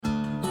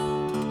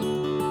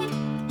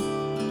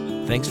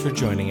Thanks for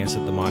joining us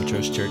at the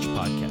Montrose Church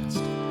Podcast.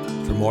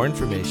 For more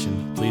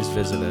information, please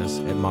visit us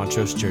at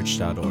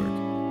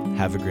montrosechurch.org.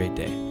 Have a great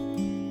day.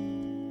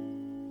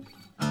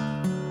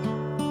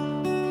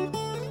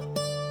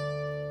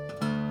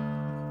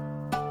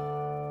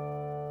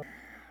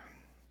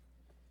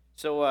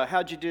 So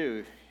how'd you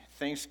do?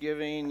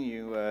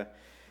 Thanksgiving,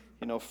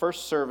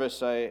 first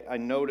service, I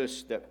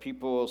noticed that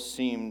people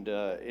seemed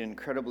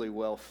incredibly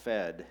well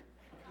fed.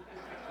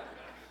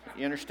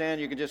 You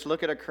understand? You can just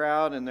look at a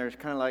crowd and there's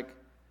kind of like,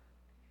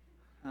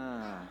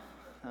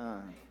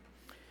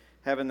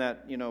 having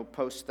that,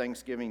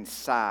 post-Thanksgiving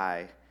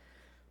sigh,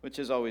 which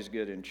is always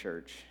good in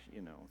church,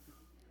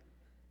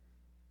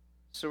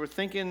 So we're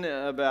thinking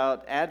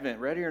about Advent,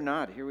 ready or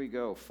not, here we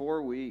go,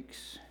 4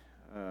 weeks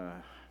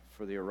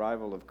for the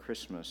arrival of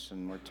Christmas,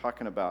 and we're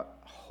talking about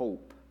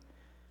hope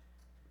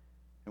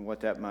and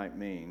what that might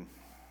mean.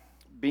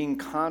 Being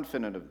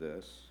confident of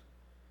this,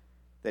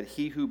 that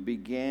he who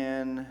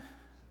began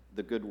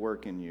the good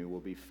work in you will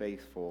be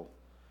faithful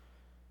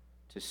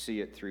to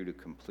see it through to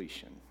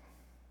completion.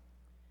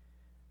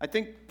 I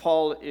think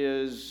Paul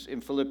is, in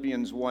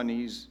Philippians 1,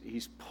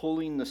 he's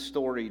pulling the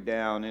story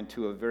down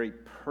into a very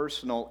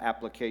personal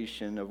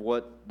application of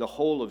what the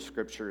whole of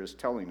Scripture is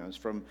telling us,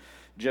 from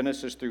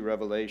Genesis through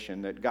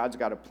Revelation, that God's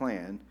got a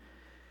plan,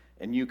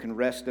 and you can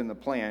rest in the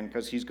plan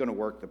because he's going to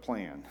work the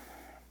plan.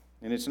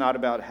 And it's not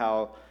about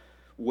how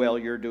well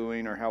you're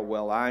doing or how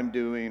well I'm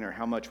doing or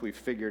how much we've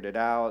figured it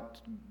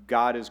out.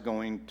 God is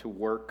going to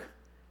work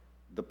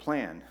the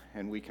plan,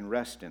 and we can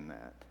rest in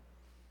that.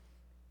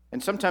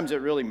 And sometimes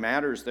it really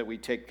matters that we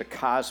take the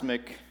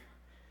cosmic,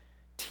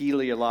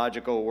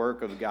 teleological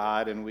work of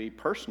God and we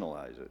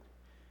personalize it.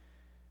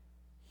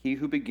 He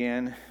who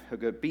began a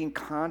good, being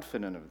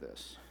confident of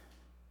this,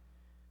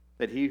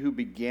 that he who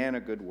began a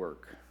good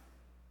work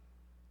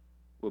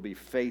will be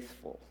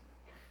faithful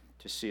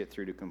to see it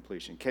through to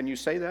completion. Can you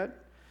say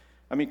that?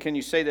 Can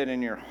you say that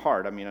in your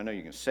heart? I know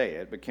you can say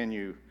it, but can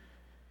you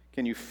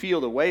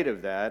feel the weight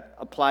of that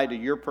applied to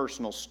your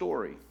personal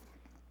story?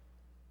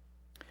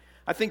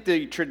 I think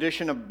the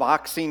tradition of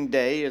Boxing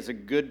Day is a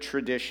good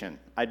tradition.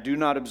 I do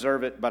not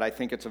observe it, but I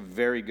think it's a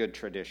very good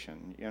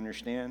tradition. You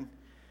understand?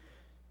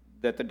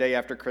 That the day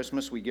after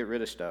Christmas, we get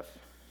rid of stuff.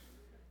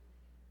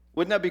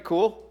 Wouldn't that be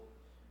cool?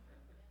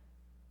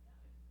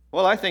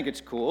 Well, I think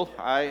it's cool.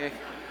 I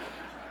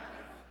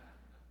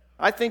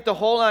think the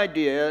whole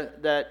idea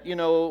that,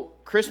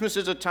 Christmas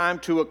is a time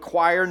to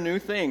acquire new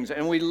things,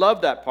 and we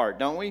love that part,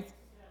 don't we?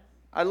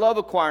 I love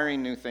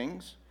acquiring new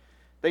things.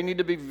 They need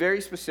to be very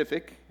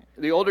specific.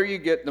 The older you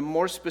get, the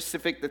more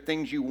specific the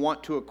things you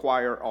want to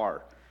acquire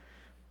are.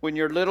 When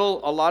you're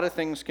little, a lot of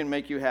things can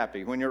make you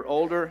happy. When you're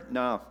older,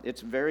 no,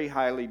 it's very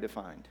highly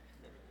defined.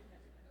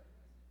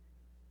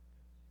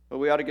 But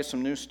we ought to get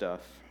some new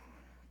stuff.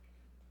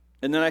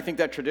 And then I think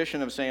that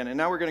tradition of saying, and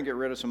now we're going to get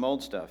rid of some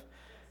old stuff.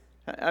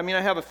 I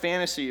have a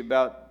fantasy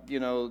about,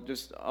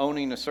 just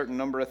owning a certain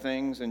number of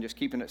things and just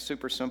keeping it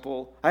super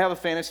simple. I have a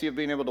fantasy of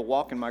being able to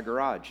walk in my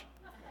garage.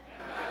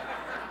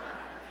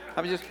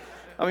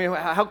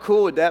 How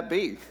cool would that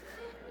be?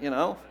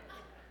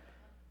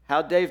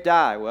 How'd Dave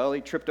die? Well,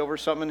 he tripped over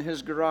something in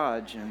his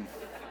garage and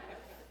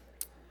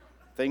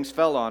things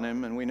fell on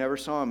him and we never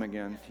saw him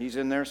again. He's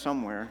in there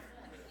somewhere.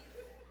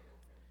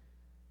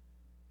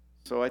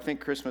 So I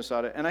think Christmas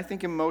ought to, and I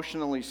think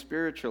emotionally,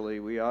 spiritually,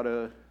 we ought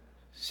to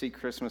see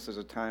Christmas as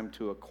a time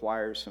to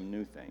acquire some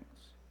new things.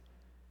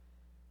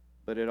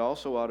 But it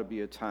also ought to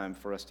be a time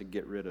for us to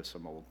get rid of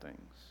some old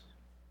things.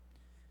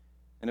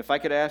 And if I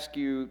could ask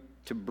you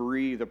to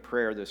breathe a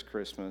prayer this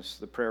Christmas,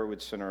 the prayer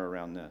would center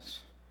around this.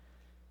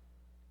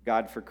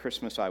 God, for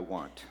Christmas I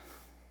want.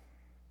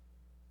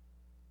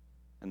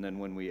 And then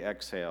when we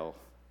exhale,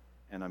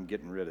 and I'm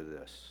getting rid of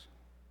this.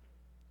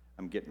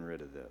 I'm getting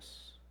rid of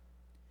this.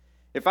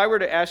 If I were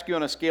to ask you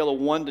on a scale of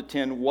 1 to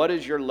 10, what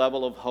is your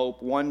level of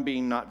hope, 1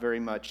 being not very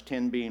much,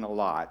 10 being a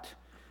lot,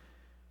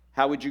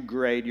 how would you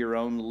grade your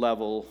own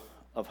level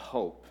of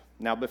hope?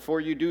 Now,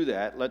 before you do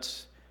that,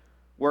 let's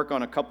work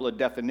on a couple of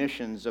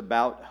definitions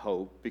about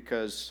hope,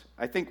 because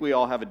I think we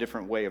all have a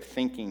different way of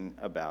thinking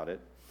about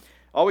it.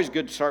 Always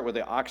good to start with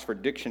the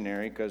Oxford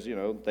Dictionary, because,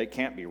 they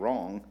can't be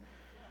wrong.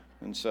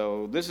 And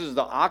so this is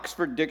the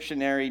Oxford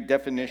Dictionary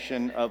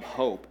definition of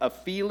hope: a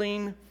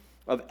feeling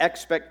of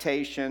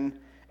expectation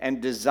and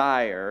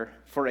desire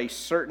for a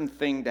certain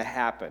thing to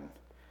happen.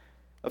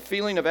 A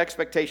feeling of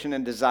expectation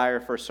and desire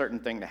for a certain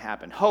thing to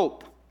happen.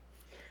 Hope.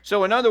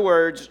 So in other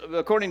words,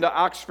 according to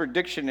Oxford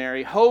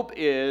Dictionary, hope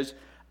is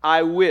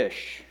I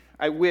wish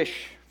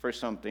for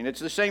something.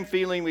 It's the same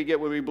feeling we get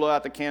when we blow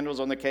out the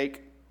candles on the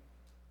cake.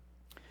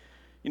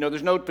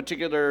 There's no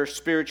particular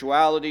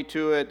spirituality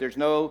to it. There's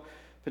no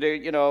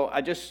particular,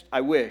 I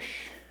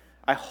wish.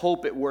 I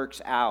hope it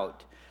works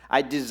out.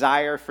 I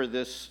desire for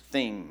this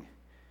thing.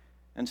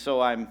 And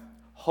so I'm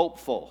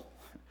hopeful.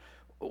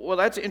 Well,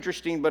 that's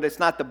interesting, but it's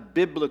not the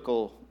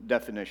biblical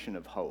definition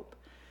of hope.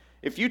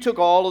 If you took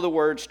all of the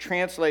words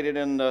translated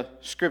in the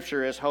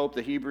Scripture as hope,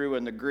 the Hebrew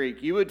and the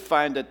Greek, you would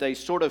find that they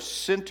sort of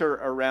center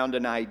around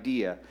an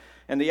idea.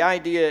 And the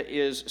idea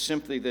is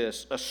simply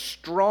this: a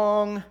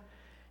strong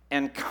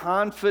and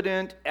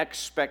confident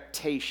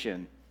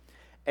expectation,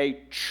 a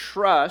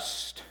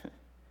trust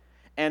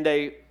and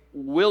a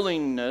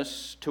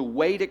willingness to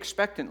wait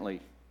expectantly.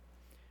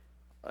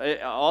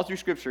 All through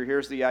Scripture,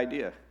 here's the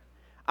idea.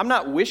 I'm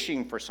not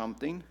wishing for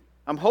something,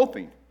 I'm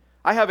hoping.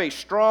 I have a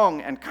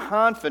strong and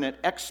confident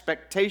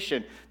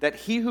expectation that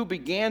he who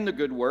began the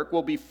good work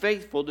will be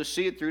faithful to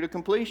see it through to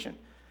completion.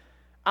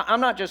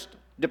 I'm not just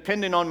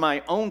depending on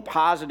my own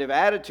positive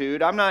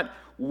attitude. I'm not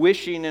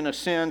wishing in a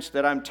sense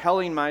that I'm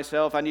telling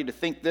myself I need to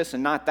think this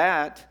and not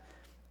that.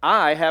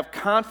 I have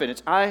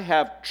confidence. I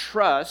have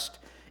trust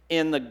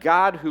in the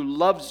God who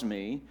loves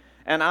me,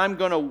 and I'm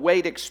going to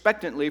wait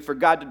expectantly for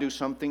God to do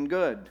something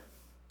good.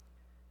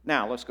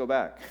 Now, let's go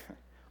back.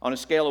 On a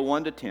scale of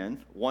 1 to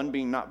 10, 1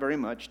 being not very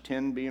much,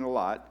 10 being a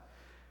lot,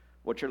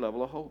 what's your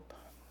level of hope?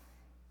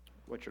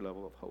 What's your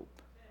level of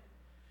hope?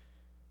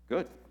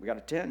 Good. We got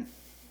a 10.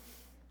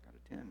 Got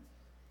a 10.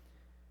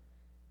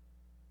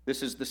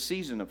 This is the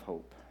season of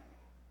hope.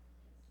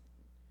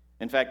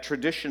 In fact,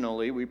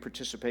 traditionally, we're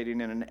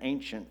participating in an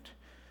ancient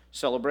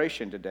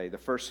celebration today, the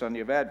first Sunday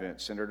of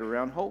Advent, centered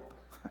around hope.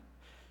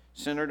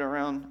 Centered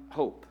around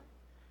hope.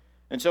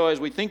 And so as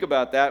we think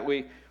about that,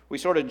 we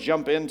sort of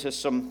jump into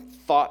some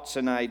thoughts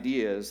and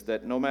ideas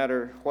that no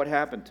matter what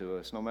happened to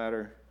us, no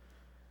matter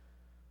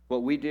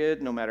what we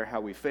did, no matter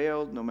how we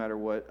failed, no matter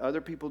what other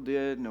people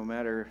did, no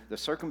matter the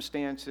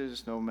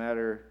circumstances, no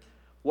matter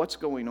what's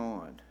going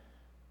on,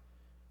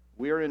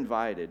 we are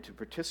invited to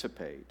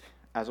participate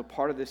as a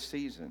part of this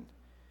season.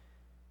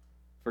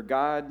 For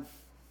God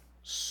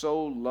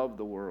so loved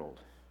the world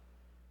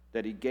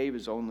that he gave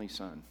his only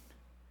Son,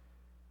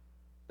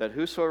 that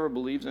whosoever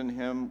believes in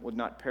him would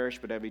not perish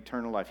but have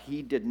eternal life.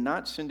 He did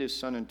not send his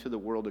Son into the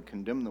world to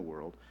condemn the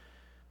world,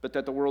 but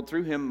that the world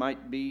through him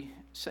might be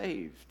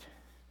saved.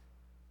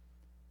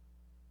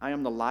 I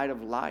am the light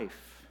of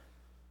life.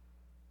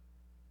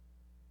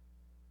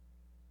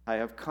 I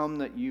have come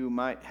that you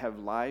might have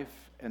life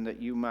and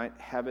that you might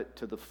have it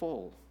to the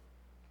full.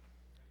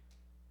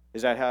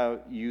 Is that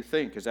how you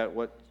think? Is that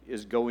what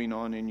is going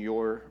on in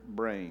your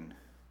brain?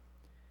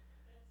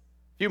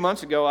 A few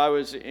months ago, I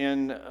was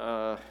in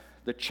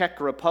the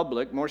Czech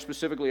Republic. More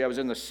specifically, I was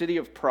in the city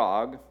of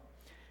Prague.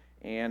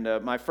 And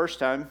my first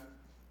time,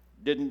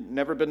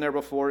 never been there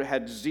before,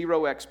 had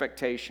zero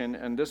expectation.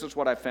 And this is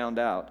what I found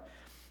out.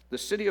 The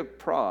city of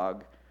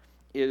Prague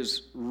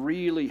is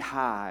really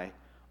high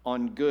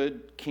on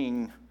good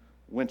King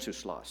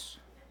Wenceslas.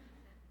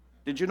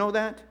 Did you know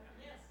that?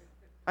 Yes.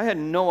 I had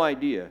no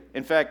idea.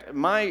 In fact,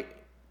 my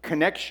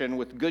connection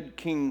with good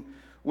King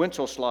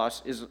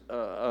Wenceslas is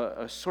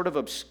a sort of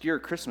obscure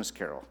Christmas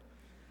carol.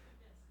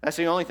 That's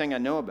the only thing I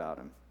know about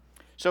him.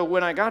 So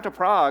when I got to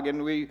Prague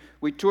and we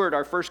toured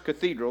our first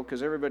cathedral,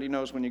 because everybody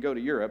knows when you go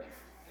to Europe,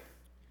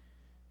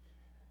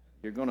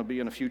 you're going to be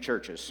in a few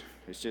churches.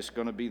 It's just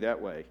going to be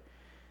that way.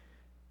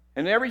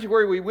 And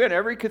everywhere we went,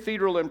 every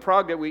cathedral in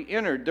Prague that we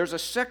entered, there's a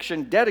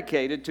section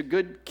dedicated to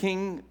good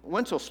King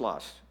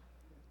Wenceslas.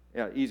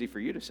 Yeah, easy for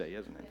you to say,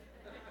 isn't it?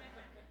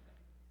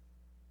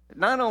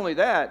 Not only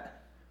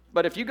that,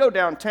 but if you go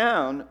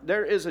downtown,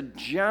 there is a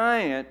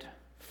giant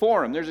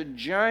forum. There's a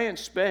giant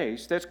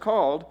space that's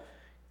called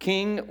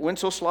King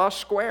Wenceslas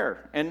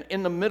Square. And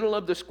in the middle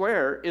of the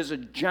square is a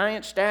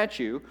giant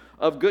statue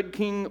of good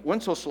King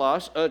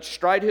Wenceslas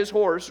astride his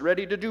horse,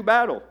 ready to do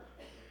battle.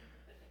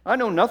 I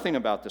know nothing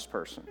about this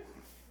person.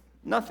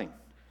 Nothing.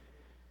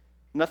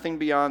 Nothing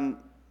beyond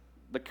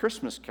the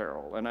Christmas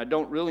carol, and I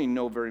don't really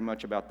know very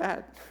much about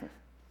that.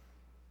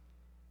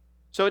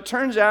 So it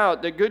turns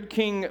out that good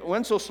King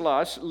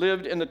Wenceslas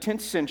lived in the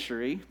 10th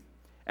century,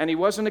 and he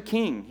wasn't a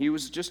king. He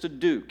was just a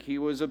duke. He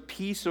was a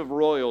piece of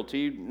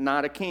royalty,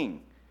 not a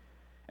king.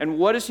 And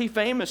what is he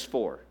famous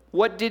for?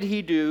 What did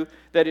he do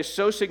that is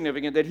so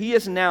significant that he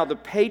is now the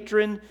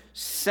patron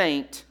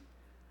saint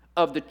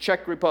of the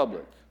Czech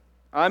Republic?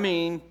 I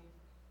mean,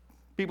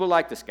 people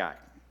like this guy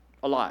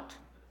a lot.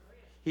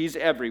 He's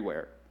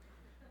everywhere.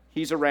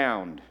 He's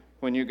around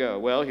when you go.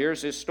 Well,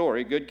 here's his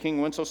story. Good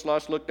King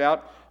Wenceslas looked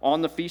out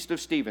on the Feast of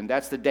Stephen.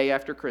 That's the day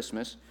after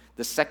Christmas,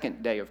 the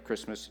second day of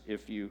Christmas,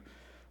 if you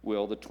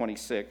will, the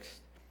 26th.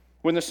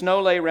 When the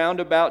snow lay round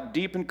about,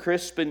 deep and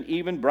crisp and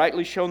even,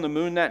 brightly shone the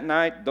moon that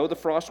night, though the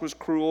frost was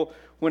cruel,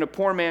 when a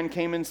poor man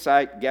came in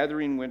sight,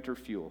 gathering winter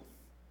fuel.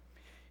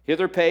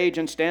 Hither, page,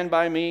 and stand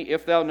by me,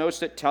 if thou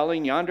knowst it,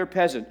 telling yonder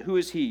peasant, who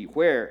is he,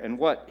 where, and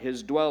what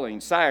his dwelling.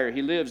 Sire,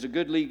 he lives a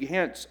good league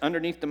hence,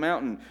 underneath the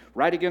mountain,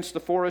 right against the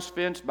forest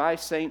fence, by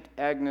St.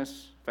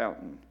 Agnes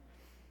fountain.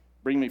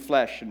 Bring me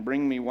flesh, and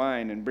bring me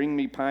wine, and bring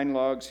me pine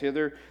logs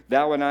hither.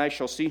 Thou and I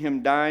shall see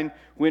him dine,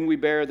 when we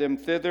bear them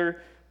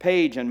thither.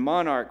 Page and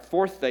monarch,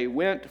 forth they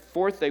went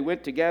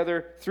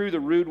together, through the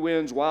rude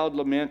wind's wild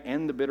lament,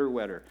 and the bitter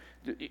weather.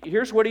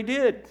 Here's what he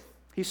did.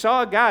 He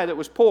saw a guy that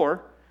was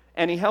poor,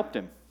 and he helped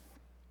him.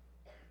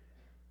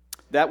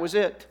 That was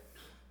it.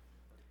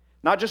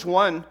 Not just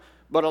one,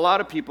 But a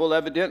lot of people,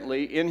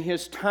 evidently, in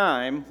his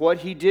time, what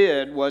he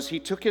did was he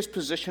took his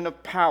position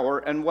of power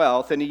and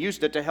wealth and he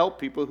used it to help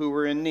people who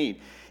were in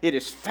need. It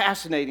is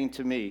fascinating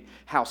to me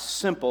how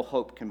simple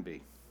hope can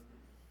be.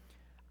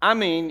 I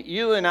mean,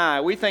 you and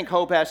I, we think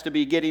hope has to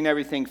be getting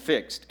everything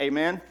fixed.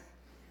 Amen?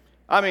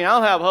 I mean,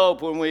 I'll have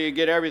hope when we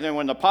get everything,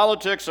 when the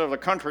politics of the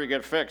country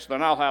get fixed,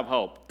 then I'll have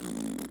hope.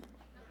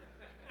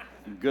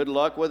 Good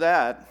luck with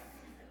that.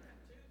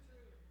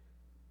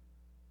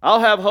 I'll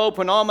have hope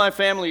when all my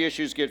family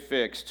issues get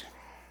fixed.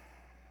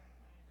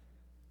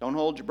 Don't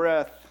hold your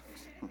breath.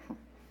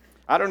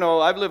 I don't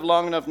know. I've lived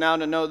long enough now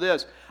to know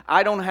this.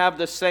 I don't have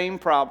the same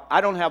problem.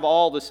 I don't have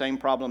all the same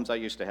problems I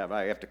used to have.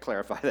 I have to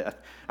clarify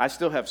that. I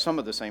still have some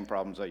of the same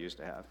problems I used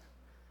to have.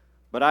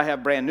 But I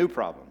have brand new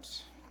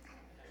problems.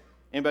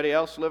 Anybody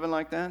else living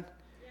like that?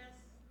 Yes.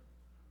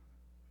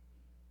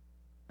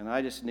 And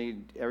I just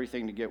need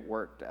everything to get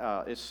worked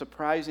out. It's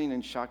surprising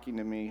and shocking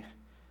to me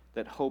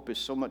that hope is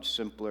so much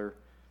simpler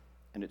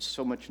and it's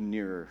so much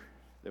nearer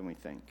than we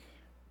think.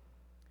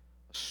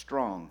 A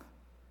strong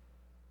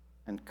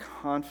and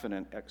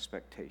confident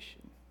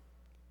expectation.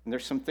 And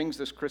there's some things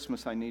this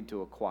Christmas I need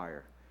to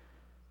acquire,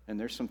 and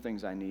there's some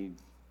things I need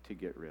to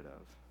get rid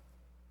of.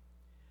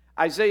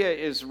 Isaiah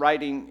is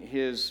writing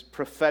his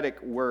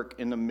prophetic work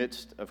in the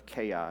midst of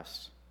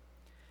chaos.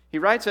 He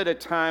writes at a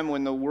time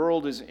when the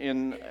world is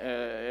in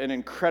an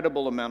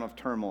incredible amount of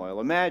turmoil.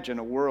 Imagine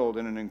a world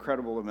in an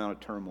incredible amount of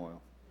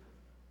turmoil.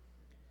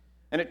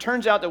 And it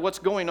turns out that what's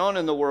going on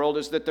in the world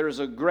is that there's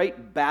a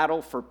great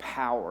battle for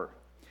power.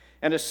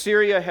 And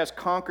Assyria has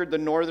conquered the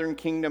northern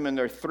kingdom, and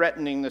they're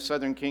threatening the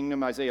southern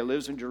kingdom. Isaiah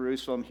lives in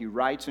Jerusalem. He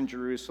writes in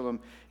Jerusalem.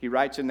 He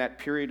writes in that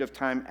period of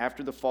time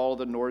after the fall of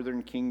the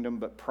northern kingdom,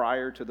 but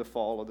prior to the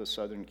fall of the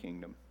southern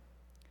kingdom.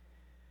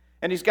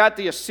 And he's got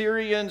the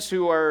Assyrians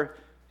who are,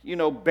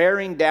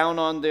 bearing down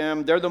on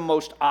them. They're the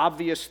most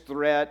obvious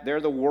threat. They're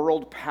the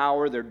world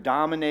power. They're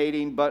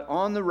dominating. But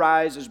on the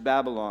rise is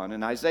Babylon.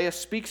 And Isaiah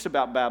speaks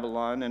about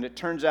Babylon, and it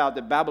turns out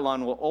that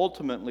Babylon will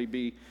ultimately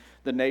be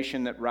the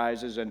nation that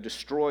rises and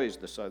destroys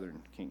the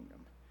southern kingdom.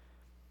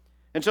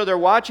 And so they're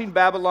watching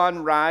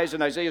Babylon rise,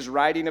 and Isaiah's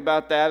writing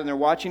about that, and they're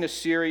watching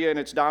Assyria and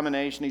its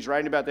domination. He's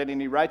writing about that,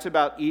 and he writes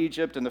about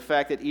Egypt and the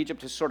fact that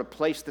Egypt has sort of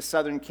placed the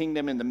southern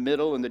kingdom in the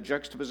middle and the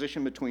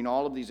juxtaposition between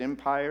all of these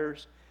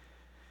empires.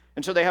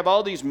 And so they have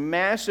all these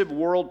massive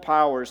world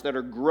powers that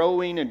are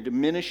growing and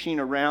diminishing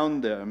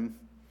around them.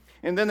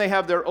 And then they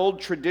have their old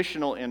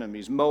traditional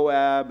enemies,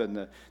 Moab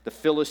and the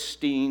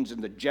Philistines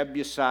and the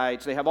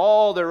Jebusites. They have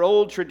all their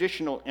old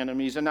traditional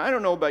enemies. And I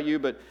don't know about you,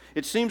 but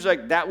it seems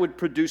like that would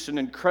produce an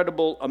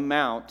incredible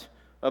amount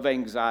of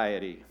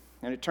anxiety.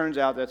 And it turns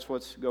out that's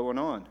what's going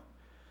on.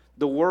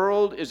 The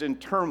world is in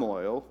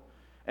turmoil,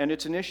 and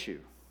it's an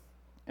issue.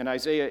 And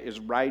Isaiah is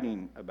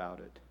writing about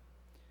it.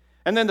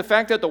 And then the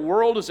fact that the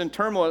world is in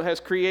turmoil has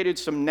created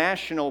some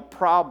national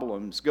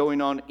problems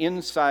going on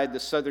inside the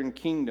southern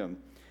kingdom,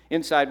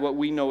 inside what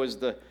we know as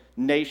the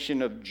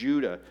nation of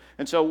Judah.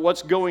 And so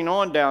what's going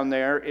on down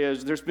there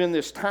is there's been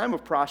this time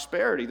of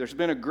prosperity. There's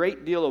been a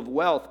great deal of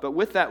wealth, but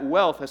with that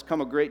wealth has come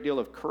a great deal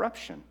of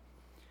corruption.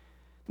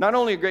 Not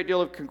only a great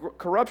deal of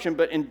corruption,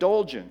 but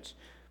indulgence.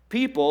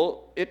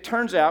 People, it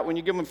turns out, when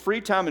you give them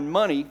free time and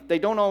money, they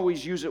don't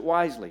always use it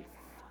wisely.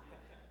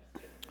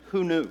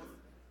 Who knew?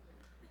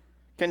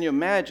 Can you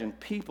imagine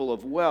people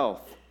of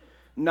wealth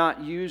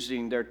not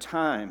using their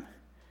time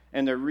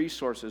and their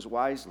resources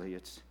wisely?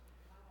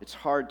 It's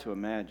hard to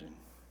imagine.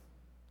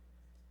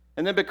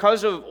 And then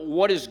because of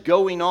what is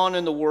going on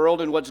in the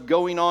world and what's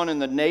going on in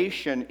the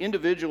nation,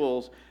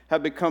 individuals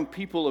have become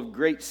people of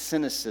great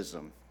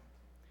cynicism.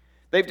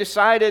 They've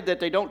decided that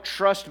they don't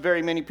trust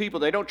very many people.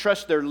 They don't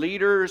trust their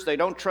leaders. They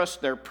don't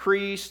trust their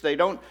priests. They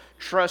don't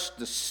trust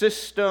the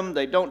system.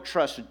 They don't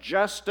trust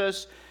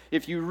justice.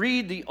 If you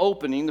read the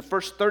opening, the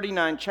first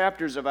 39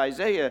 chapters of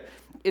Isaiah,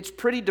 it's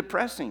pretty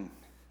depressing.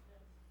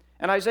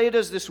 And Isaiah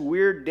does this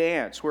weird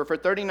dance where for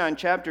 39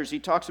 chapters he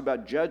talks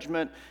about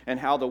judgment and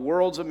how the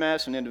world's a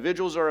mess and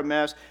individuals are a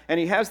mess.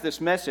 And he has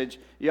this message,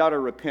 you ought to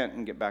repent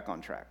and get back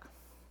on track.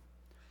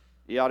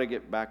 You ought to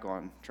get back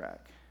on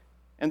track.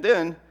 And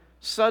then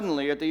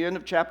suddenly at the end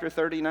of chapter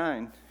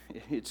 39,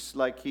 it's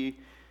like he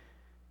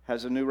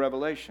has a new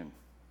revelation.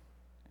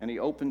 And he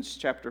opens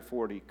chapter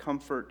 40,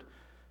 comfort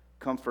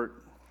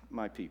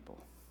my people.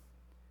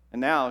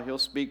 And now he'll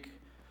speak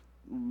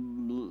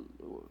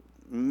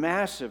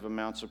massive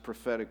amounts of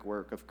prophetic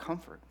work of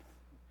comfort.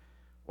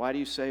 Why do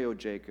you say, O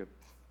Jacob,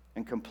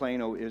 and complain,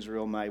 O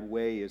Israel, my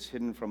way is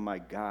hidden from my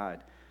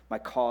God, my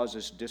cause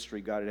is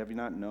disregarded? Have you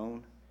not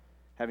known?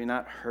 Have you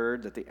not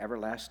heard that the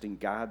everlasting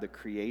God, the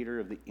creator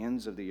of the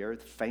ends of the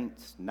earth,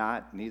 faints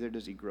not, neither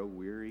does he grow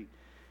weary?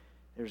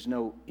 There's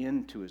no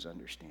end to his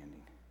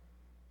understanding.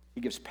 He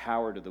gives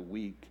power to the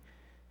weak,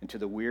 and to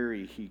the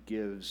weary he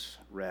gives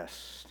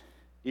rest.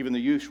 Even the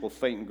youth will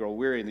faint and grow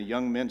weary, and the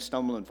young men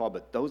stumble and fall,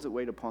 but those that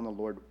wait upon the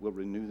Lord will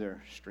renew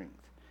their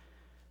strength.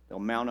 They'll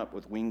mount up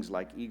with wings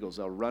like eagles.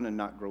 They'll run and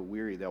not grow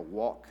weary. They'll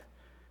walk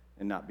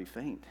and not be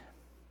faint.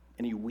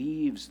 And he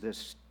weaves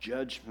this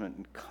judgment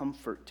and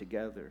comfort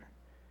together.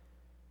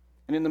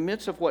 And in the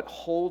midst of what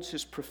holds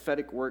his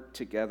prophetic work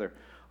together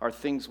are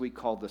things we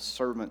call the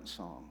servant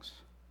songs.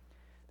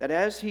 That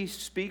as he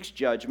speaks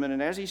judgment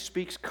and as he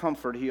speaks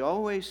comfort, he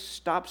always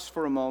stops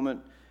for a moment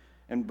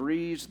and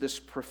breathes this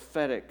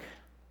prophetic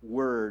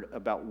word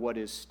about what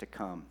is to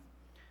come.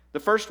 The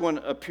first one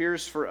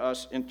appears for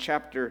us in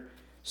chapter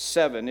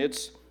 7.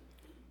 It's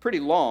pretty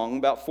long,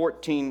 about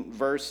 14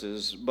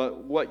 verses,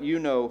 but what you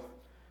know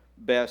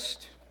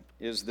best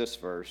is this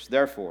verse.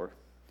 Therefore,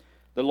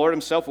 the Lord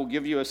himself will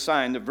give you a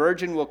sign. The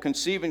virgin will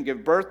conceive and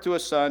give birth to a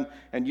son,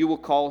 and you will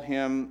call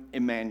him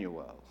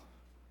Emmanuel,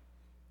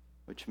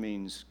 which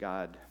means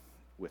God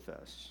with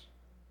us.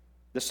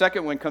 The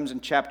second one comes in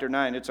chapter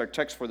 9. It's our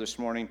text for this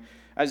morning.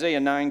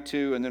 Isaiah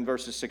 9:2, and then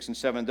verses 6 and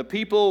 7. The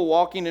people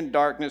walking in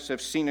darkness have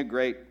seen a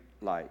great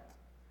light.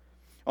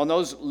 On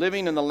those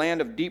living in the land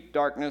of deep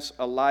darkness,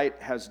 a light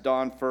has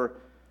dawned, for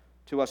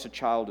to us a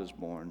child is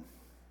born.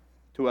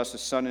 To us a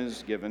son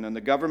is given, and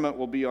the government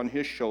will be on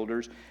his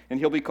shoulders, and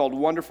he'll be called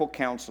Wonderful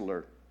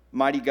Counselor,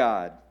 Mighty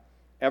God,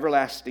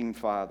 Everlasting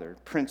Father,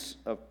 Prince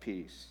of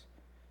Peace.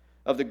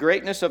 Of the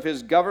greatness of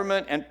his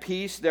government and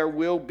peace there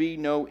will be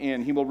no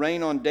end. He will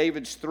reign on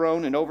David's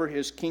throne and over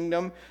his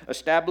kingdom,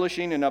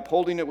 establishing and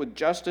upholding it with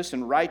justice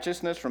and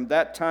righteousness from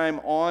that time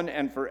on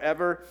and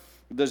forever.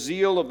 The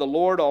zeal of the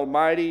Lord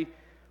Almighty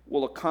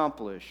will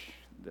accomplish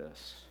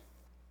this.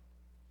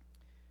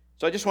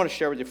 So I just want to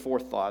share with you 4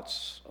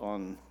 thoughts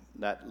on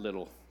that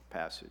little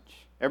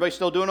passage. Everybody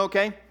still doing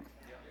okay?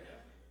 Yeah.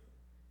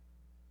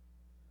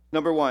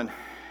 Number 1,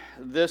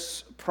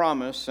 this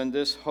promise and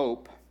this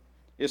hope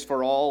is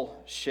for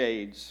all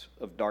shades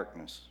of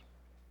darkness.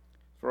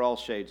 For all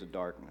shades of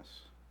darkness.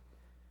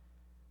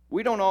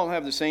 We don't all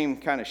have the same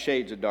kind of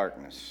shades of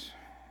darkness.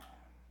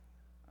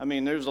 I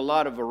mean, there's a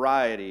lot of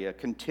variety, a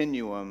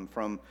continuum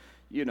from,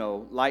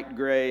 light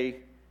gray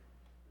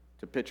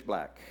to pitch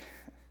black.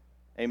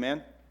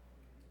 Amen?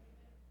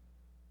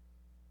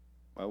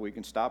 Well, we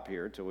can stop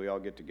here till we all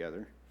get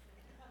together.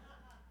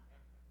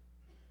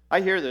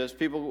 I hear this.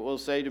 People will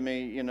say to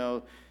me,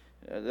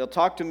 they'll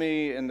talk to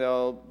me and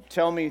they'll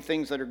tell me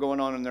things that are going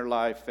on in their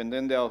life, and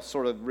then they'll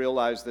sort of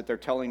realize that they're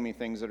telling me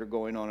things that are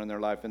going on in their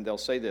life, and they'll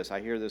say this.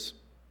 I hear this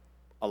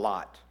a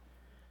lot.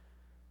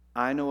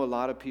 I know a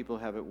lot of people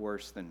have it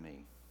worse than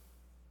me.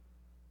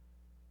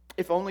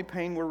 If only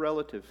pain were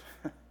relative.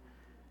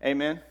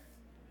 Amen?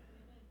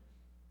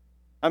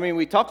 I mean,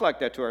 we talk like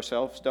that to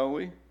ourselves, don't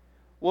we?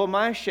 Well,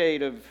 my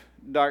shade of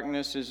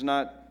darkness is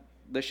not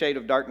the shade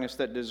of darkness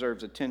that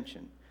deserves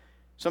attention.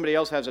 Somebody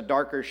else has a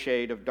darker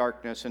shade of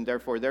darkness, and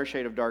therefore their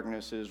shade of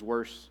darkness is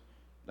worse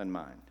than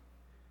mine.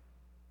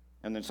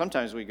 And then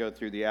sometimes we go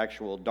through the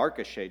actual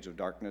darkest shades of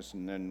darkness,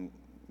 and then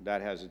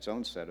that has its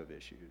own set of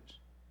issues.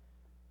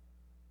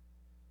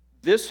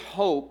 This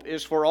hope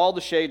is for all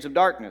the shades of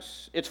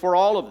darkness. It's for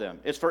all of them.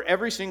 It's for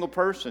every single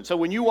person. So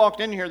when you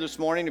walked in here this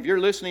morning, if you're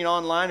listening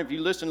online, if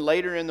you listen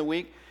later in the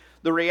week,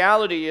 the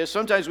reality is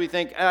sometimes we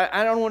think,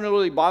 I don't want to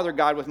really bother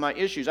God with my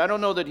issues. I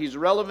don't know that he's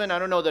relevant. I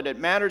don't know that it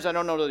matters. I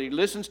don't know that he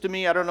listens to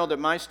me. I don't know that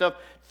my stuff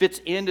fits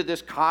into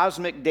this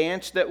cosmic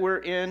dance that we're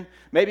in.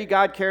 Maybe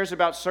God cares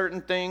about certain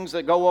things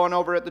that go on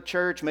over at the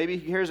church. Maybe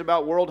he cares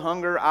about world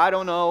hunger. I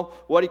don't know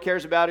what he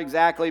cares about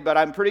exactly, but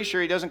I'm pretty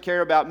sure he doesn't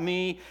care about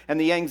me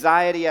and the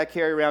anxiety I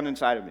carry around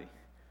inside of me.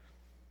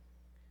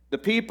 The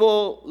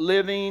people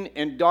living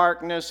in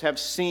darkness have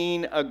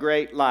seen a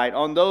great light.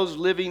 On those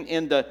living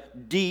in the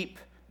deep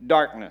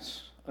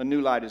darkness, a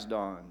new light has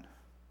dawned.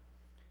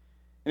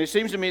 And it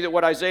seems to me that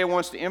what Isaiah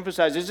wants to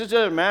emphasize is it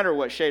doesn't matter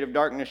what shade of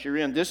darkness you're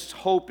in. This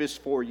hope is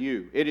for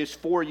you. It is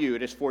for you.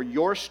 It is for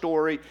your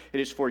story. It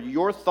is for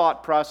your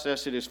thought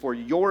process. It is for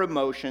your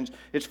emotions.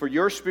 It's for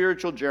your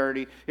spiritual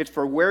journey. It's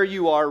for where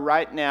you are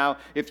right now.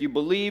 If you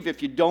believe,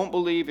 if you don't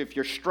believe, if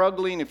you're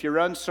struggling, if you're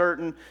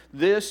uncertain,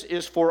 this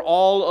is for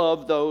all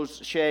of those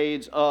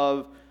shades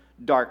of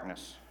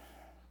darkness.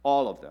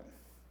 All of them.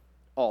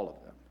 All of them.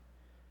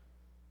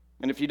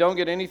 And if you don't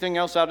get anything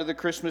else out of the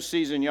Christmas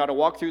season, you ought to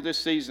walk through this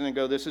season and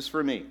go, this is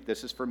for me.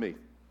 This is for me.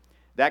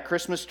 That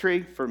Christmas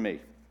tree, for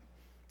me.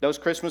 Those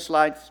Christmas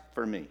lights,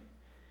 for me.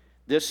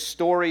 This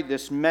story,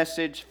 this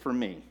message, for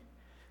me.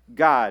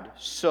 God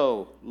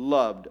so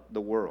loved the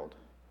world.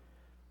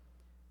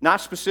 Not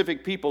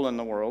specific people in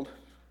the world.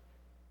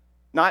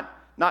 Not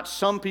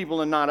some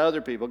people and not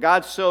other people.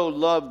 God so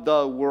loved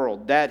the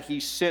world that he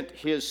sent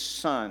his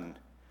Son.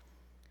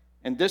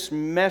 And this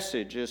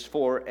message is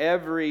for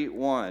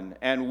everyone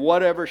and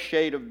whatever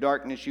shade of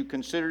darkness you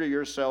consider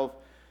yourself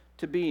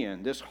to be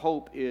in. This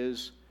hope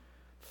is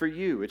for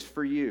you. It's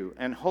for you.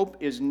 And hope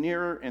is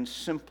nearer and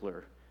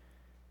simpler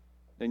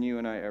than you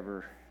and I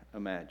ever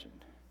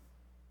imagined.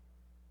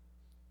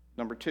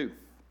 Number 2,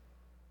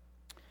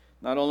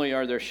 not only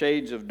are there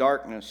shades of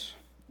darkness,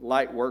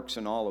 light works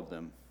in all of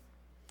them.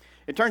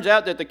 It turns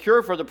out that the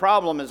cure for the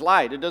problem is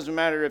light. It doesn't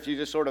matter if you're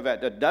just sort of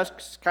at the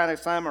dusk kind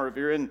of time or if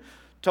you're in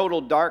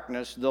total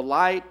darkness. The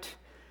light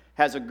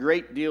has a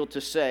great deal to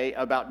say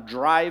about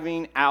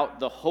driving out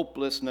the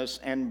hopelessness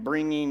and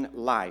bringing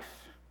life.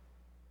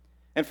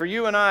 And for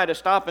you and I to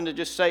stop and to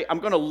just say, I'm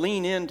going to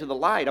lean into the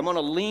light. I'm going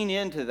to lean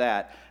into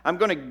that. I'm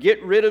going to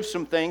get rid of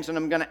some things, and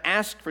I'm going to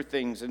ask for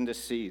things in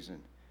this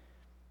season.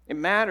 It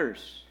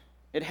matters.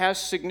 It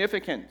has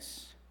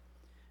significance.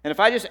 And if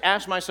I just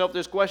ask myself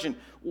this question,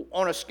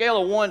 on a scale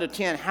of 1 to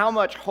 10, how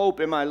much hope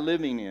am I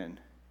living in?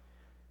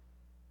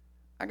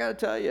 I got to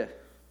tell you,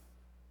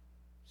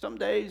 some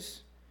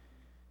days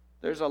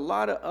there's a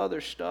lot of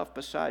other stuff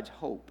besides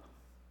hope.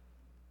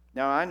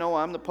 Now, I know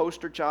I'm the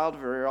poster child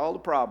for all the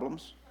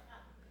problems.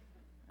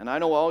 And I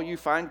know all you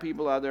fine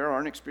people out there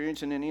aren't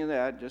experiencing any of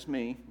that, just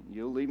me.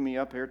 You'll leave me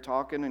up here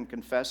talking and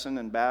confessing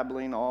and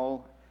babbling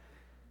all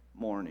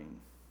morning.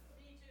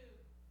 Me too.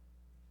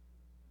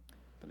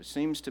 But it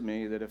seems to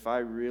me that if I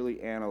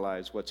really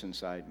analyze what's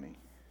inside me,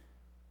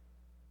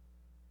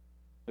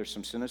 there's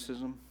some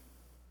cynicism,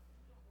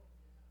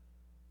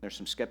 there's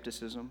some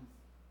skepticism,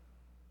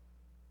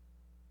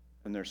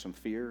 and there's some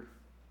fear,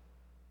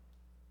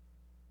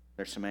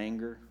 there's some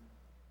anger,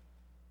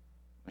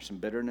 there's some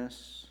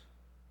bitterness.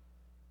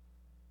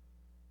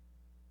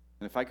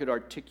 And if I could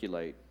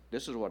articulate,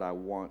 this is what I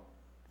want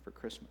for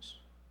Christmas.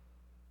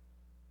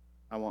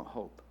 I want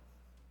hope.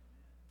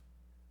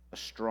 A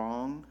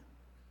strong,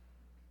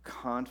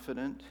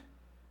 confident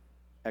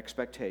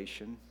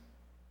expectation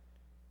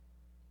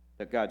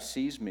that God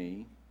sees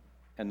me,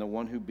 and the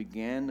one who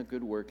began the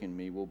good work in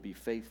me will be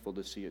faithful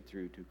to see it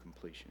through to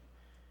completion.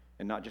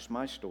 And not just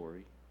my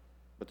story,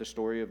 but the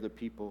story of the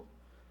people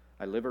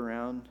I live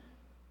around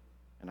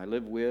and I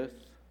live with,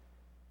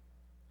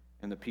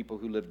 and the people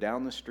who live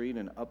down the street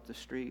and up the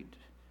street,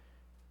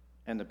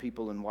 and the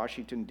people in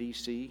Washington,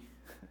 D.C.,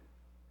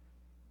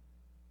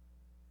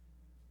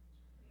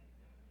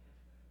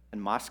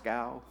 and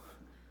Moscow,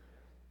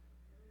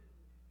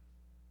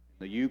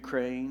 the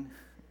Ukraine,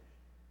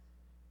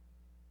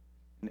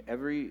 and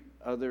every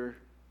other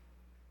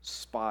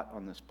spot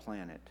on this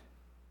planet.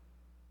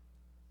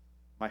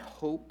 My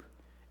hope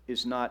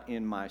is not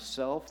in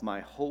myself. My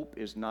hope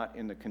is not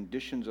in the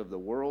conditions of the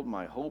world.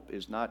 My hope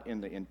is not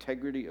in the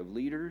integrity of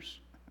leaders.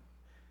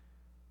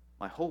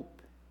 My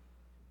hope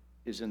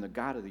is in the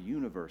God of the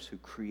universe who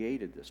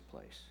created this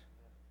place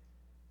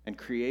and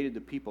created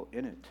the people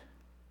in it.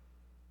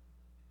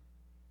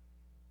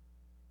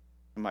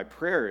 And my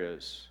prayer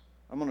is,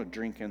 I'm going to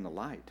drink in the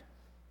light.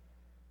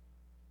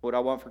 What I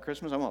want for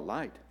Christmas? I want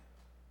light.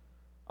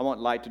 I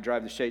want light to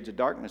drive the shades of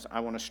darkness. I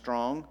want a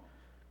strong,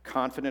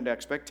 confident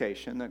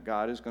expectation that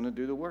God is going to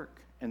do the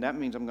work. And that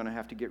means I'm going to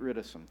have to get rid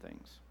of some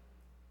things.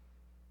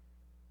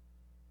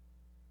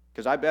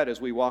 Because I bet as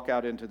we walk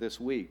out into this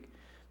week,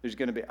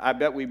 I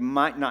bet we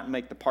might not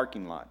make the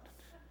parking lot.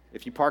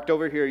 If you parked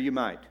over here, you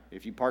might.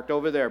 If you parked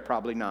over there,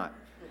 probably not.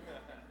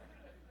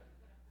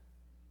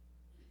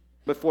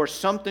 Before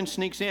something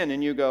sneaks in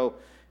and you go,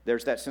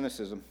 there's that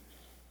cynicism.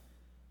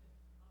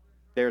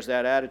 There's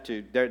that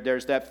attitude.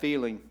 There's that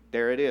feeling.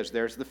 There it is.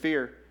 There's the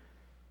fear.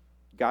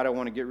 God, I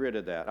want to get rid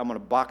of that. I'm going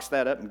to box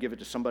that up and give it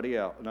to somebody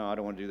else. No, I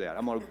don't want to do that.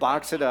 I'm going to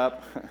box it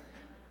up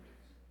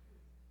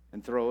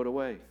and throw it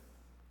away.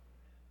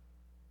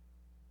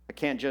 I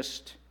can't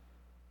just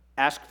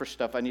ask for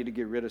stuff. I need to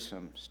get rid of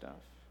some stuff.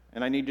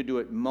 And I need to do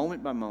it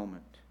moment by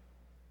moment.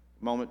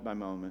 Moment by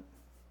moment.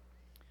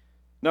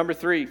 Number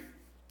 3,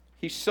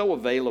 he's so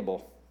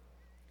available.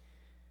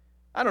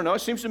 I don't know.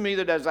 It seems to me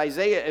that as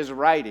Isaiah is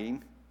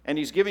writing, and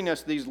he's giving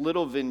us these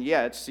little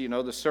vignettes,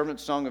 the servant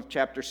song of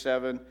chapter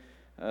 7,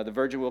 the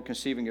virgin will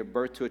conceive and give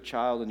birth to a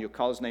child, and you'll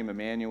call his name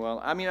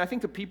Emmanuel. I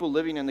think the people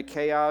living in the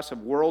chaos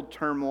of world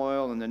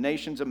turmoil, and the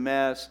nation's a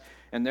mess,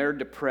 and they're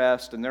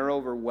depressed, and they're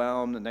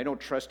overwhelmed, and they don't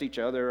trust each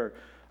other.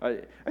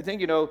 I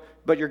think,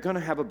 but you're going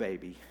to have a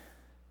baby.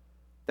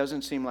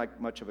 Doesn't seem like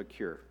much of a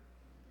cure.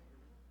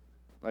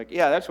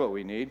 Yeah, that's what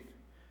we need.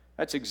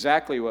 That's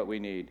exactly what we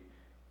need.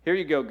 Here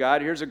you go,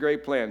 God. Here's a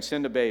great plan.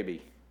 Send a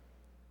baby.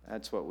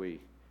 That's what we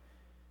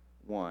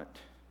want,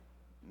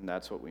 and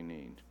that's what we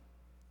need.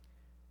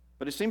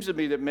 But it seems to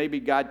me that maybe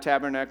God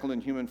tabernacled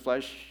in human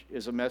flesh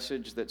is a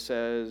message that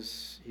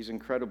says he's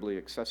incredibly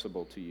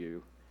accessible to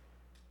you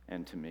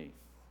and to me.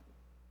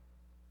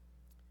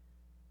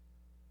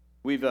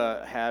 We've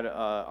had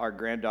our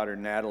granddaughter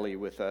Natalie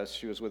with us.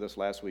 She was with us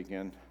last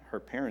weekend. Her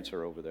parents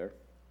are over there.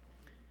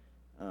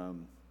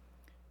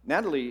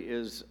 Natalie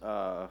is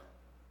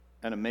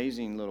an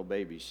amazing little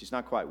baby. She's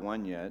not quite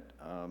 1 yet.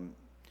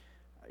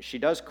 She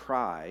does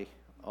cry,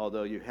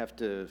 although you have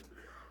to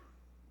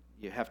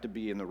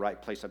be in the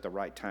right place at the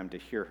right time to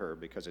hear her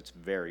because it's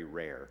very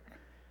rare.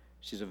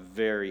 She's a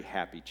very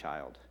happy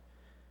child.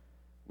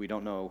 We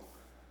don't know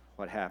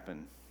what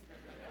happened.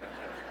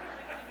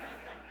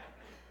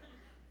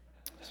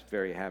 She's a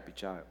very happy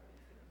child.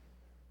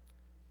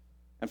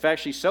 In fact,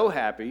 she's so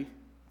happy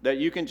that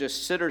you can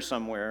just sit her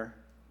somewhere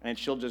and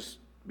she'll just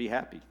be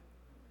happy.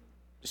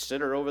 Just sit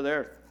her over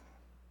there.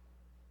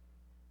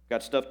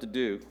 Got stuff to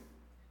do.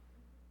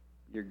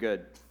 You're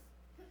good.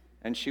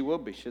 And she will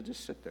be. She'll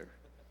just sit there.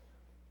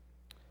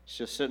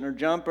 She'll sit in her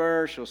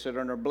jumper. She'll sit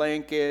on her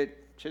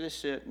blanket. She'll just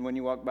sit, and when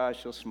you walk by,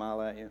 she'll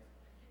smile at you.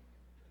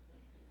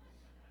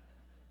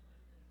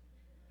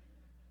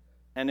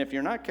 And if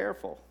you're not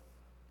careful,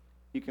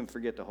 you can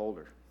forget to hold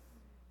her.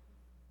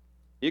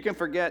 You can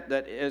forget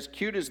that as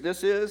cute as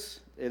this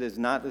is, it is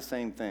not the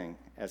same thing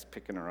as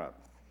picking her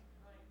up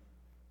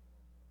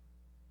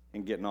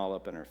and getting all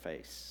up in her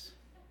face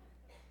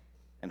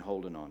and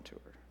holding on to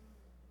her.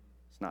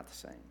 It's not the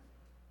same.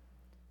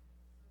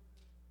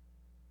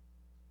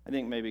 I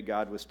think maybe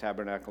God was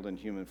tabernacled in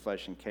human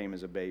flesh and came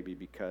as a baby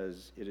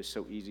because it is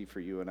so easy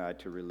for you and I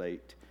to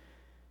relate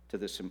to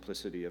the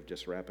simplicity of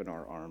just wrapping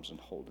our arms and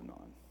holding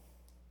on.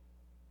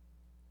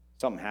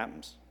 Something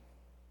happens.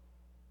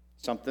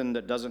 Something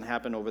that doesn't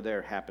happen over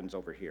there happens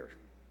over here.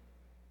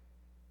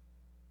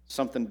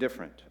 Something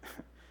different.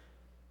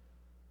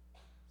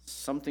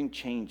 Something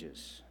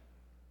changes.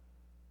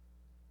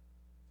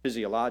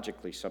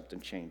 Physiologically, something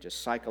changes.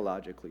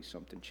 Psychologically,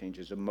 something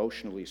changes.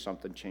 Emotionally,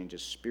 something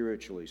changes.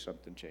 Spiritually,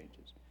 something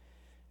changes.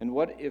 And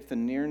what if the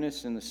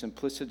nearness and the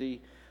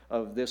simplicity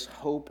of this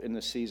hope in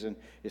the season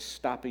is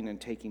stopping and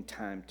taking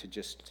time to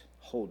just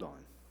hold on?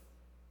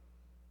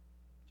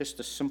 Just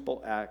a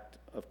simple act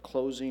of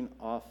closing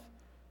off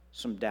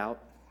some doubt,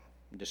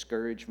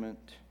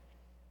 discouragement,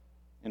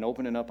 and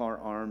opening up our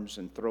arms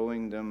and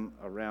throwing them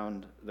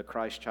around the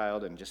Christ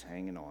child and just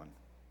hanging on.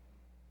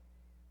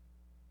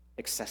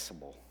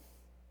 Accessible.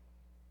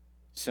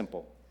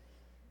 Simple.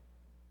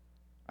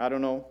 I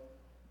don't know.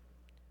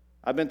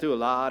 I've been through a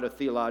lot of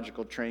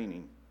theological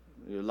training,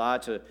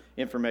 lots of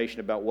information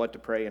about what to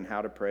pray and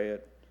how to pray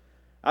it.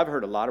 I've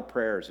heard a lot of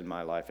prayers in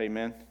my life,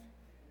 amen?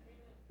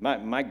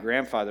 My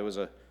grandfather was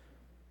a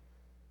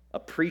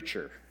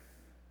preacher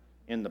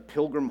in the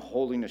Pilgrim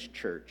Holiness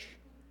Church.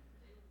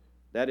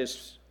 That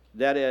is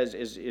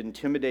as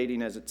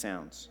intimidating as it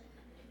sounds.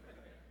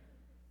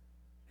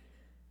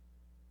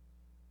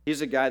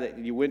 He's a guy that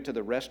you went to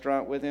the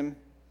restaurant with him.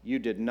 You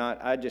did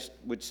not, I just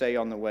would say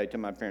on the way to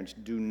my parents,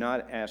 do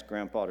not ask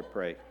Grandpa to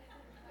pray.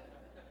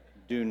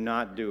 Do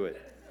not do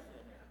it.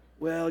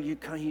 Well, you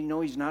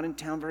know he's not in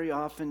town very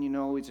often,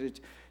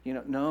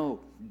 no,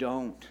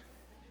 don't.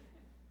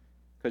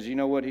 Because you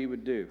know what he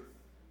would do?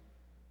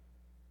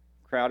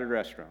 Crowded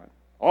restaurant.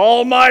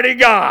 Almighty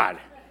God,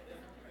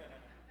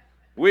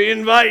 we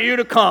invite you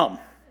to come.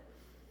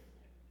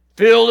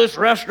 Fill this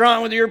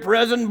restaurant with your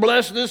presence.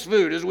 Bless this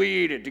food as we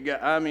eat it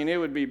together. I mean, it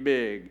would be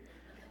big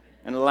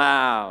and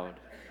loud.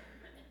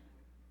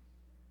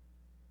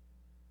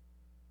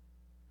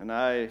 And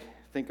I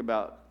think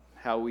about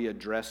how we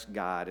address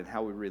God and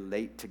how we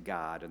relate to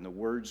God and the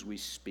words we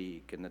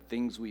speak and the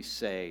things we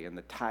say and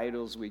the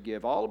titles we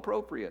give, all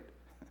appropriate,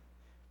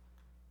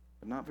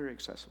 but not very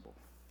accessible.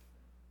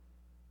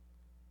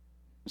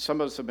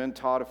 Some of us have been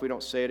taught if we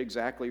don't say it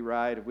exactly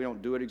right, if we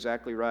don't do it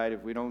exactly right,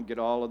 if we don't get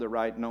all of the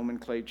right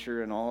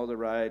nomenclature and all of the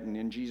right, and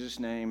in Jesus'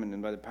 name, and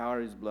then by the power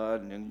of his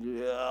blood, and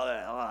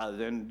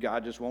then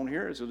God just won't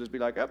hear us. He'll just be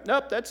like, oh,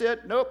 nope, that's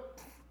it. Nope.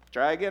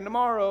 Try again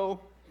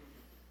tomorrow.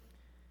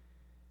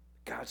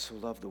 God so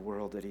loved the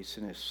world that he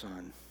sent his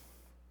son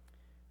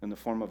in the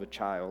form of a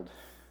child,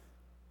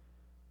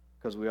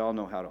 because we all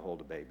know how to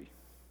hold a baby.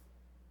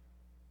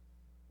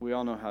 We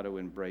all know how to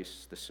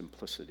embrace the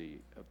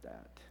simplicity of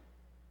that.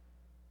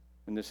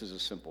 And this is a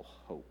simple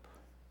hope.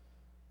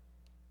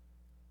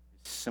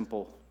 It's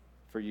simple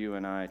for you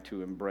and I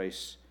to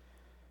embrace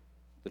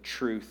the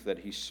truth that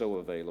he's so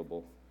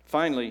available.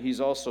 Finally,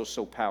 he's also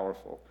so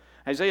powerful.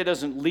 Isaiah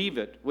doesn't leave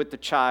it with the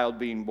child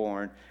being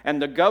born.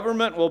 And the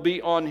government will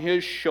be on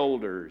his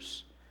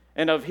shoulders.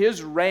 And of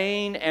his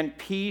reign and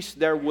peace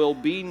there will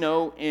be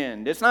no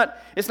end. It's not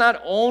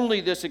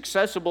only this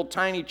accessible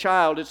tiny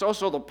child, it's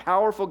also the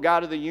powerful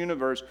God of the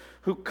universe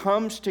who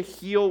comes to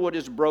heal what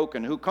is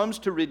broken, who comes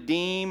to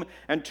redeem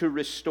and to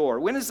restore.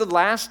 When is the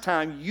last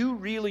time you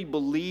really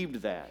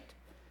believed that?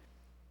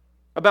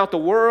 About the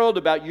world,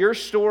 about your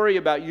story,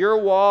 about your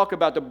walk,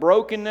 about the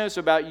brokenness,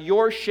 about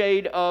your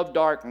shade of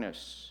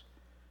darkness.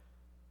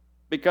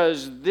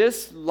 Because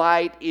this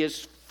light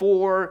is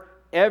for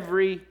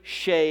every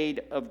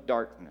shade of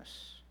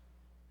darkness.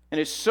 And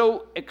it's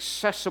so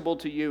accessible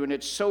to you, and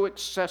it's so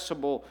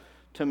accessible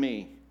to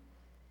me.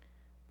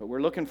 But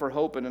we're looking for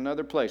hope in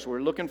another place. We're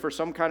looking for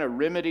some kind of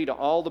remedy to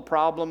all the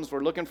problems.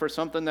 We're looking for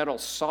something that'll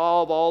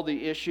solve all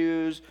the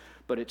issues.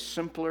 But it's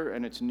simpler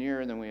and it's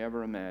nearer than we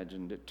ever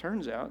imagined. It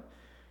turns out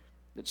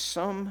that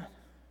some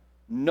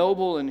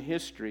noble in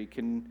history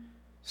can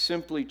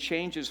simply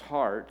change his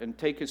heart and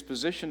take his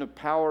position of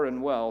power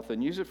and wealth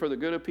and use it for the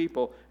good of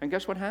people. And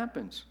guess what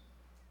happens?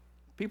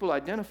 People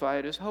identify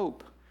it as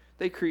hope.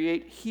 They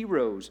create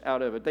heroes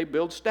out of it. They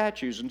build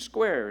statues and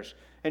squares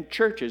and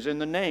churches in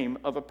the name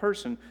of a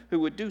person who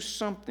would do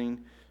something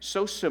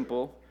so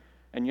simple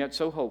and yet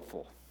so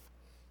hopeful.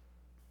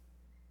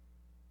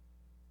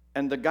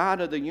 And the God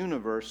of the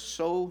universe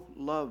so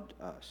loved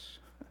us.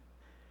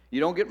 You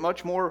don't get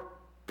much more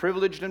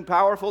privileged and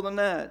powerful than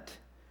that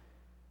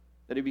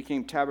he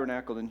became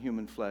tabernacled in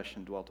human flesh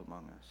and dwelt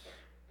among us.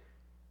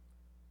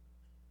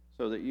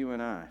 So that you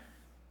and I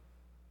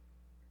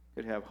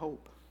could have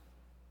hope.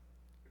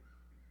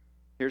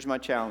 Here's my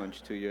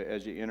challenge to you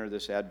as you enter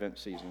this Advent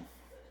season.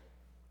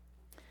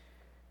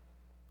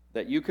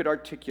 That you could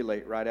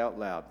articulate right out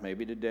loud.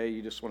 Maybe today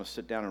you just want to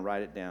sit down and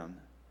write it down.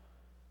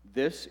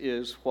 this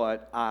is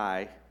what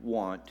I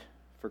want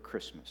for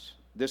Christmas.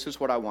 This is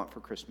what I want for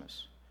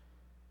Christmas.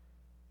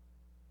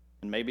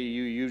 And maybe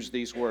you use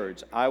these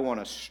words. I want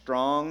a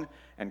strong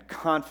and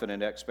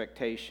confident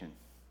expectation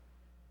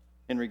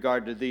in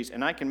regard to these.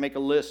 And I can make a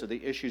list of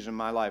the issues in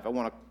my life. I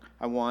want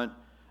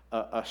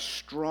a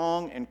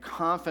strong and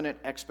confident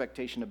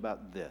expectation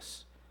about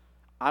this.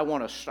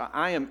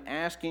 I am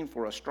asking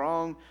for a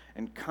strong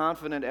and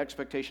confident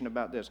expectation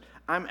about this.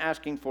 I'm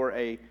asking for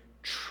a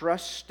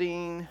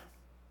trusting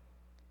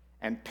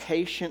and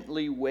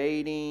patiently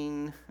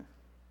waiting.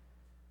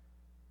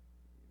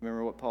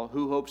 Remember what Paul,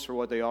 who hopes for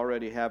what they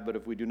already have, but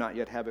if we do not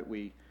yet have it,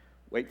 we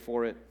wait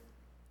for it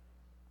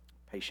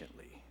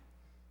patiently.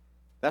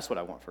 That's what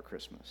I want for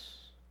Christmas.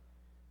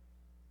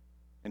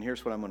 And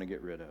here's what I'm going to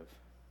get rid of.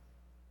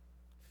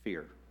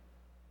 Fear.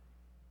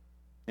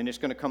 And it's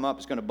going to come up,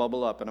 it's going to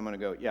bubble up, and I'm going to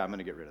go, yeah, I'm going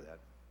to get rid of that.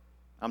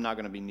 I'm not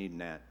going to be needing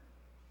that.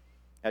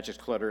 That's just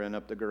cluttering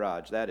up the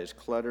garage. That is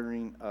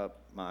cluttering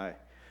up my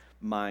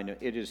mind.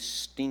 It is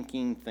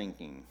stinking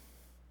thinking.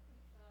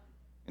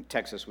 In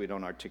Texas, we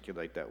don't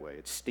articulate that way.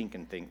 It's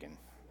stinking thinking.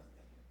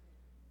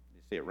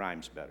 You see, it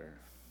rhymes better.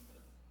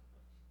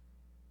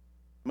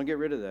 I'm going to get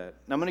rid of that.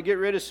 And I'm going to get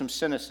rid of some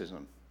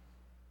cynicism.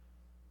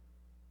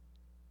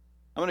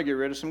 I'm going to get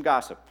rid of some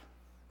gossip.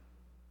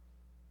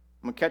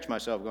 I'm going to catch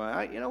myself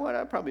going, you know what,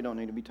 I probably don't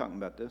need to be talking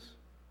about this.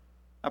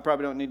 I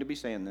probably don't need to be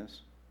saying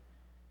this.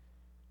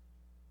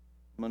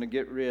 I'm going to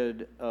get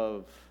rid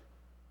of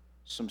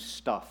some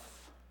stuff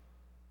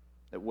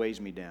that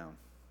weighs me down.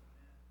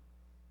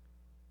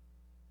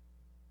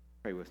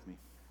 Pray with me.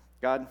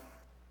 God,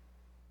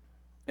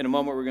 in a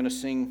moment we're going to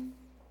sing,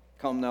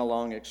 Come Thou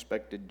Long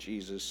Expected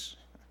Jesus,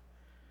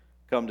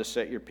 come to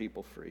set your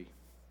people free.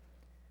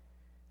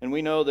 And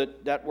we know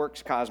that that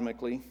works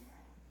cosmically.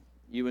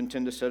 You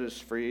intend to set us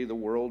free, the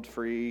world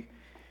free,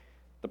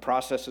 the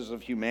processes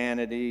of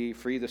humanity,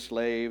 free the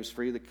slaves,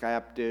 free the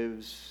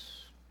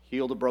captives,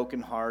 heal the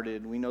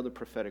brokenhearted. We know the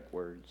prophetic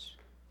words.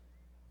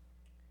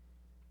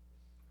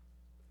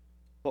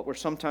 What we're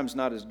sometimes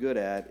not as good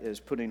at is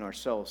putting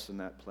ourselves in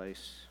that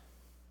place.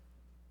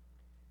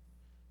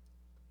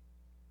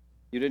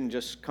 You didn't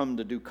just come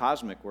to do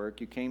cosmic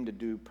work, you came to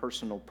do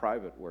personal,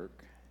 private work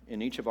in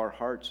each of our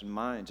hearts and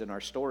minds, in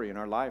our story, in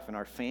our life, in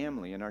our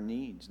family, in our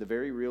needs, the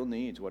very real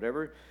needs,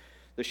 whatever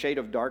the shade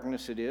of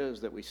darkness it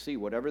is that we see,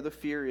 whatever the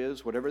fear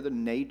is, whatever the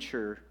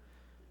nature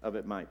of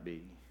it might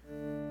be.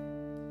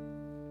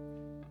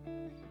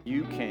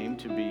 You came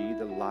to be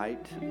the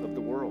light of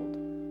the world,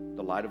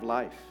 the light of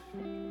life.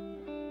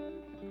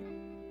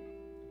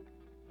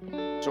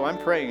 So I'm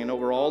praying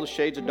over all the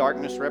shades of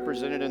darkness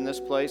represented in this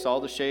place, all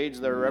the shades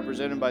that are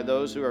represented by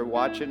those who are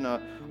watching,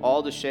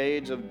 all the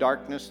shades of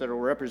darkness that are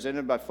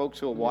represented by folks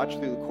who will watch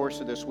through the course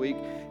of this week.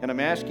 And I'm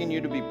asking you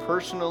to be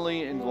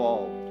personally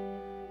involved,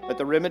 that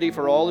the remedy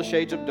for all the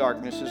shades of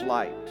darkness is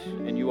light,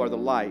 and you are the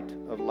light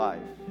of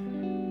life.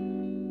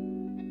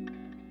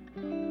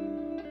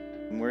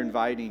 And we're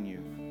inviting you.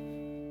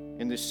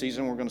 In this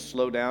season, we're going to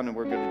slow down and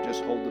we're going to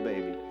just hold the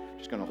baby.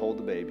 Just going to hold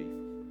the baby.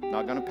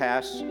 Not going to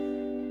pass.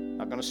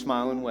 Not going to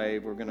smile and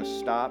wave. We're going to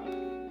stop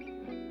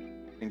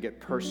and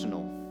get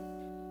personal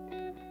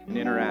and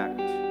interact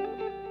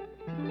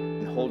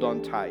and hold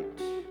on tight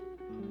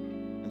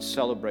and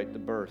celebrate the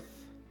birth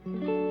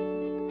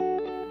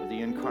of the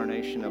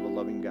incarnation of a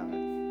loving God.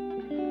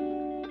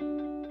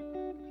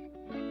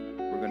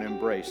 We're going to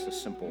embrace the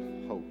simple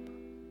hope.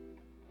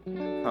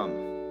 Come,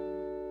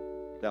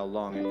 thou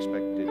long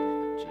expected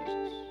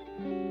Jesus.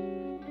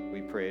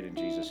 We pray it in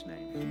Jesus'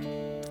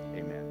 name.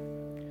 Amen.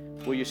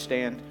 Will you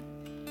stand?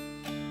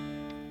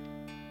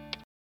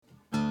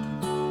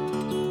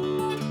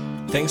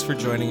 Thanks for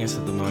joining us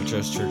at the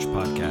Montrose Church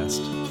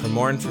Podcast. For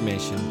more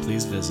information,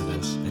 please visit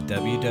us at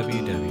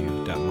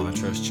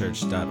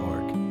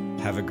www.montrosechurch.org.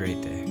 Have a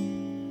great day.